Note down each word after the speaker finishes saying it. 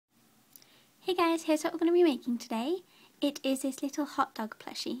Hey guys, here's what we're going to be making today. It is this little hot dog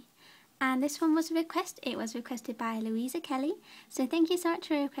plushie. And this one was a request. It was requested by Louisa Kelly. So thank you so much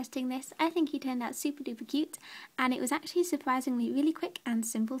for requesting this. I think he turned out super duper cute. And it was actually surprisingly really quick and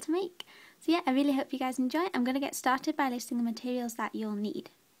simple to make. So yeah, I really hope you guys enjoy. I'm going to get started by listing the materials that you'll need.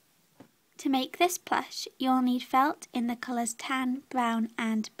 To make this plush, you'll need felt in the colours tan, brown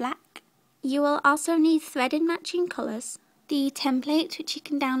and black. You will also need thread in matching colours, the template which you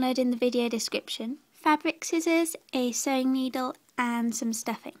can download in the video description, fabric scissors, a sewing needle and some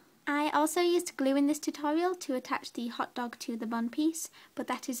stuffing. I also used glue in this tutorial to attach the hot dog to the bun piece, but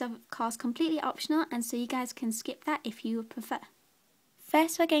that is of course completely optional and so you guys can skip that if you prefer.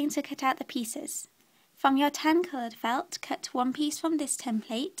 First we're going to cut out the pieces. From your tan coloured felt, cut one piece from this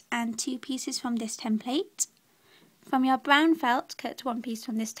template and two pieces from this template. From your brown felt, cut one piece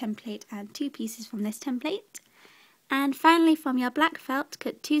from this template and two pieces from this template. And finally from your black felt,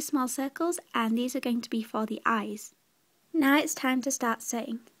 cut two small circles and these are going to be for the eyes. Now it's time to start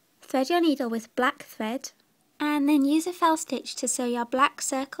sewing. Thread your needle with black thread and then use a fell stitch to sew your black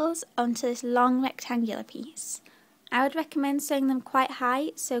circles onto this long rectangular piece. I would recommend sewing them quite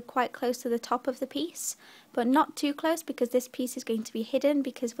high, so quite close to the top of the piece, but not too close because this piece is going to be hidden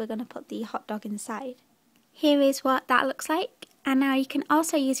because we're going to put the hot dog inside. Here is what that looks like, and now you can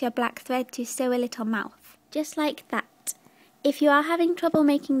also use your black thread to sew a little mouth, just like that. If you are having trouble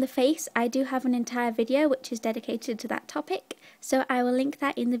making the face, I do have an entire video which is dedicated to that topic, so I will link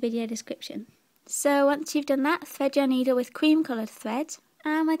that in the video description. So once you've done that, thread your needle with cream coloured thread,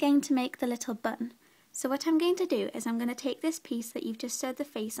 and we're going to make the little bun. So what I'm going to do is I'm going to take this piece that you've just sewed the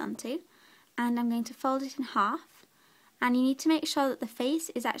face onto and I'm going to fold it in half, and you need to make sure that the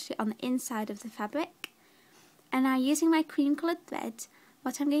face is actually on the inside of the fabric. And now using my cream coloured thread,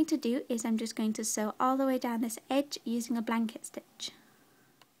 what I'm going to do is I'm just going to sew all the way down this edge using a blanket stitch.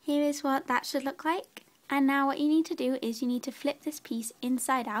 Here is what that should look like, and now what you need to do is you need to flip this piece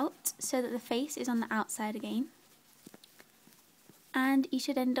inside out so that the face is on the outside again. And you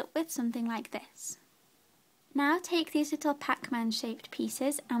should end up with something like this. Now take these little Pac-Man shaped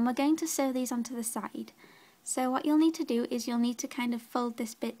pieces and we're going to sew these onto the side. So what you'll need to do is you'll need to kind of fold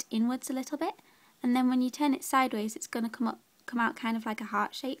this bit inwards a little bit, and then when you turn it sideways it's going to come out kind of like a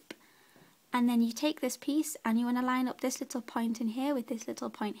heart shape. And then you take this piece and you want to line up this little point in here with this little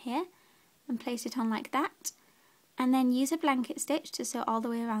point here and place it on like that. And then use a blanket stitch to sew all the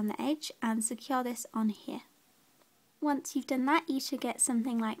way around the edge and secure this on here. Once you've done that you should get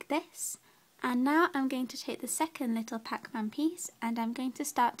something like this. And now I'm going to take the second little Pac-Man piece and I'm going to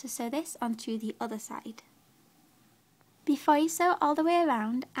start to sew this onto the other side. Before you sew all the way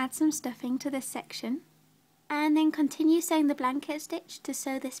around, add some stuffing to this section and then continue sewing the blanket stitch to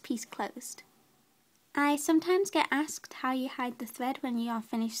sew this piece closed. I sometimes get asked how you hide the thread when you are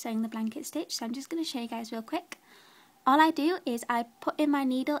finished sewing the blanket stitch, so I'm just going to show you guys real quick. All I do is I put in my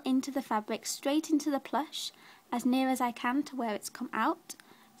needle into the fabric straight into the plush as near as I can to where it's come out.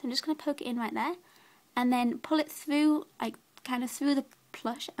 So I'm just going to poke it in right there and then pull it through, like kind of through the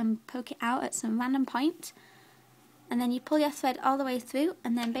plush and poke it out at some random point. And then you pull your thread all the way through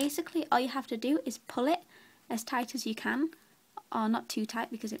and then basically all you have to do is pull it as tight as you can, or not too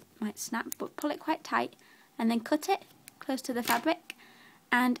tight because it might snap, but pull it quite tight and then cut it close to the fabric.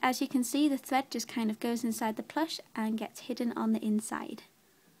 And as you can see the thread just kind of goes inside the plush and gets hidden on the inside.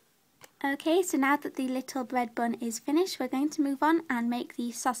 Okay, so now that the little bread bun is finished, we're going to move on and make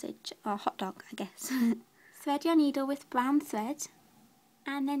the sausage, or hot dog, I guess. Thread your needle with brown thread,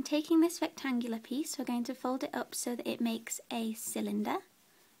 and then taking this rectangular piece, we're going to fold it up so that it makes a cylinder,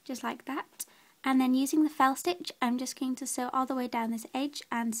 just like that. And then using the fell stitch, I'm just going to sew all the way down this edge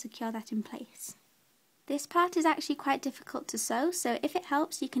and secure that in place. This part is actually quite difficult to sew, so if it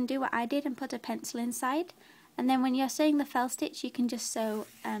helps, you can do what I did and put a pencil inside. And then when you're sewing the fell stitch you can just sew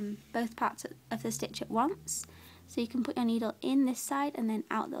both parts of the stitch at once. So you can put your needle in this side and then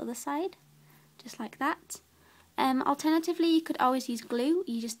out the other side, just like that. Alternatively you could always use glue.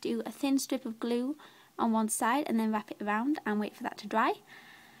 You just do a thin strip of glue on one side and then wrap it around and wait for that to dry.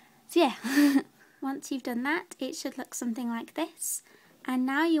 So yeah, once you've done that it should look something like this. And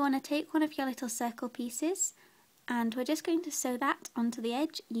now you want to take one of your little circle pieces and we're just going to sew that onto the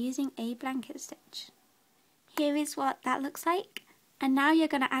edge using a blanket stitch. Here is what that looks like, and now you're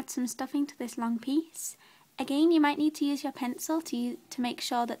going to add some stuffing to this long piece. Again, you might need to use your pencil to make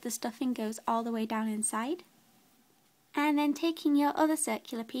sure that the stuffing goes all the way down inside. And then taking your other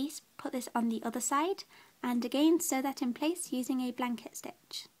circular piece, put this on the other side, and again sew that in place using a blanket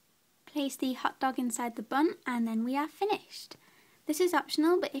stitch. Place the hot dog inside the bun and then we are finished. This is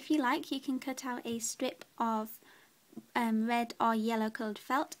optional, but if you like you can cut out a strip of red or yellow coloured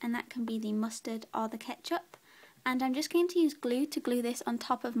felt, and that can be the mustard or the ketchup. And I'm just going to use glue to glue this on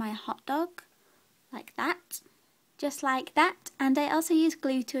top of my hot dog, like that. Just like that. And I also use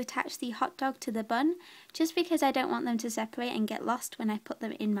glue to attach the hot dog to the bun, just because I don't want them to separate and get lost when I put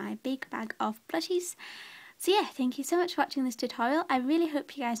them in my big bag of plushies. So yeah, thank you so much for watching this tutorial. I really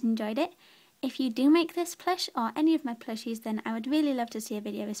hope you guys enjoyed it. If you do make this plush or any of my plushies, then I would really love to see a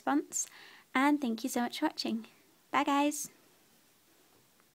video response. And thank you so much for watching. Bye guys!